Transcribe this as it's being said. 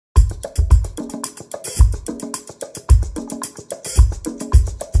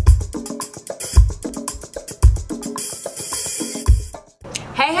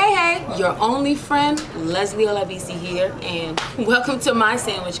Hi, your only friend, Leslie Olabisi here, and welcome to my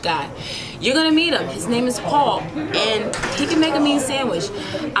sandwich guy. You're gonna meet him. His name is Paul, and he can make a mean sandwich.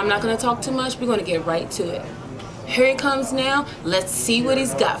 I'm not gonna talk too much. We're gonna get right to it. Here he comes now. Let's see what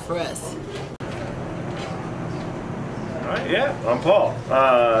he's got for us. Alright, yeah, I'm Paul.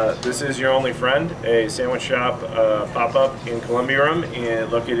 This is Your Only Friend, a sandwich shop pop-up in Columbia Room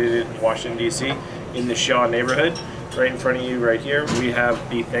and located in Washington, D.C. in the Shaw neighborhood. Right in front of you right here, we have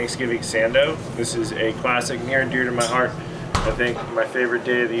the Thanksgiving Sando. This is a classic near and dear to my heart. I think my favorite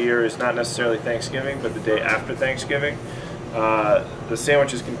day of the year is not necessarily Thanksgiving, but the day after Thanksgiving. The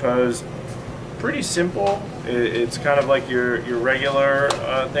sandwich is composed pretty simple. It's kind of like your regular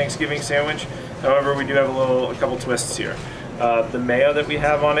Thanksgiving sandwich. However, we do have a couple twists here. The mayo that we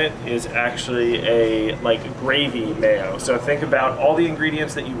have on it is actually a gravy mayo. So think about all the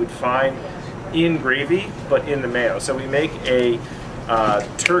ingredients that you would find in gravy, but in the mayo. So we make a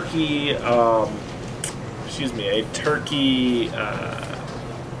turkey, I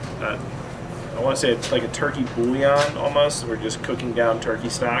want to say it's like a turkey bouillon almost. We're just cooking down turkey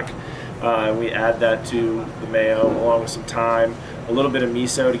stock. And we add that to the mayo along with some thyme, a little bit of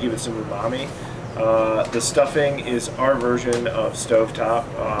miso to give it some umami. The stuffing is our version of stovetop,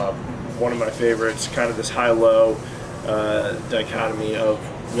 one of my favorites, kind of this high-low dichotomy of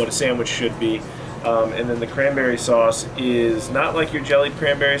what a sandwich should be. And then the cranberry sauce is not like your jellied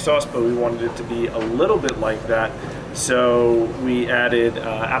cranberry sauce, but we wanted it to be a little bit like that. So we added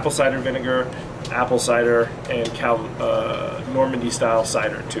apple cider vinegar, apple cider, and Normandy style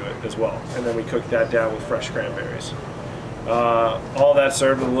cider to it as well. And then we cooked that down with fresh cranberries. All that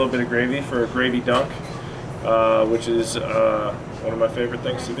served with a little bit of gravy for a gravy dunk, which is one of my favorite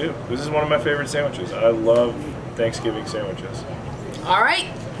things to do. This is one of my favorite sandwiches. I love Thanksgiving sandwiches. All right,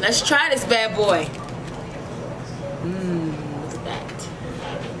 let's try this bad boy. Look at that.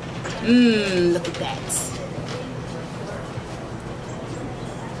 Look at that.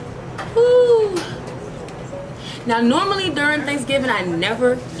 Woo. Now, normally during Thanksgiving, I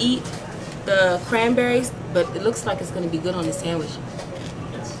never eat the cranberries, but it looks like it's going to be good on the sandwich.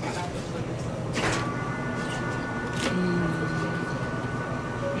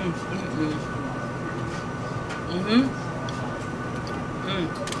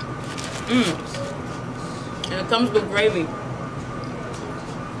 And it comes with gravy.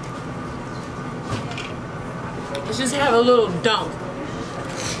 Let's just have a little dunk.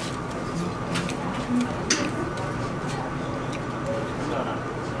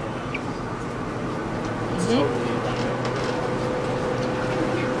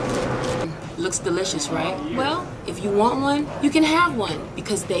 Looks delicious, right? Well, if you want one, you can have one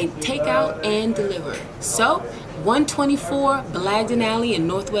because they take out and deliver. So, 124 Blagden Alley in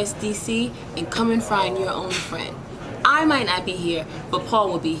Northwest DC, and come and find your only friend. I might not be here, but Paul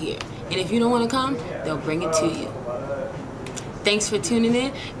will be here. And if you don't want to come, they'll bring it to you. Thanks for tuning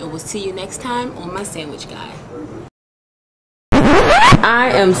in, and we'll see you next time on my Sandwich Guy.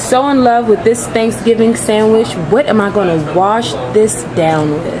 I am so in love with this Thanksgiving sandwich. What am I going to wash this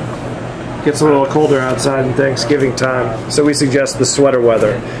down with? Gets a little colder outside in Thanksgiving time, so we suggest the sweater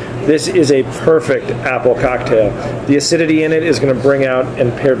weather. This is a perfect apple cocktail. The acidity in it is going to bring out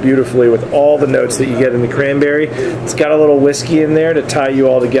and pair beautifully with all the notes that you get in the cranberry. It's got a little whiskey in there to tie you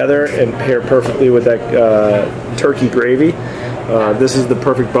all together and pair perfectly with that turkey gravy. This is the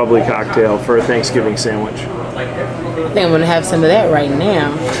perfect bubbly cocktail for a Thanksgiving sandwich. I think I'm going to have some of that right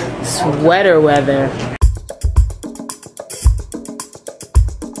now. Sweater weather.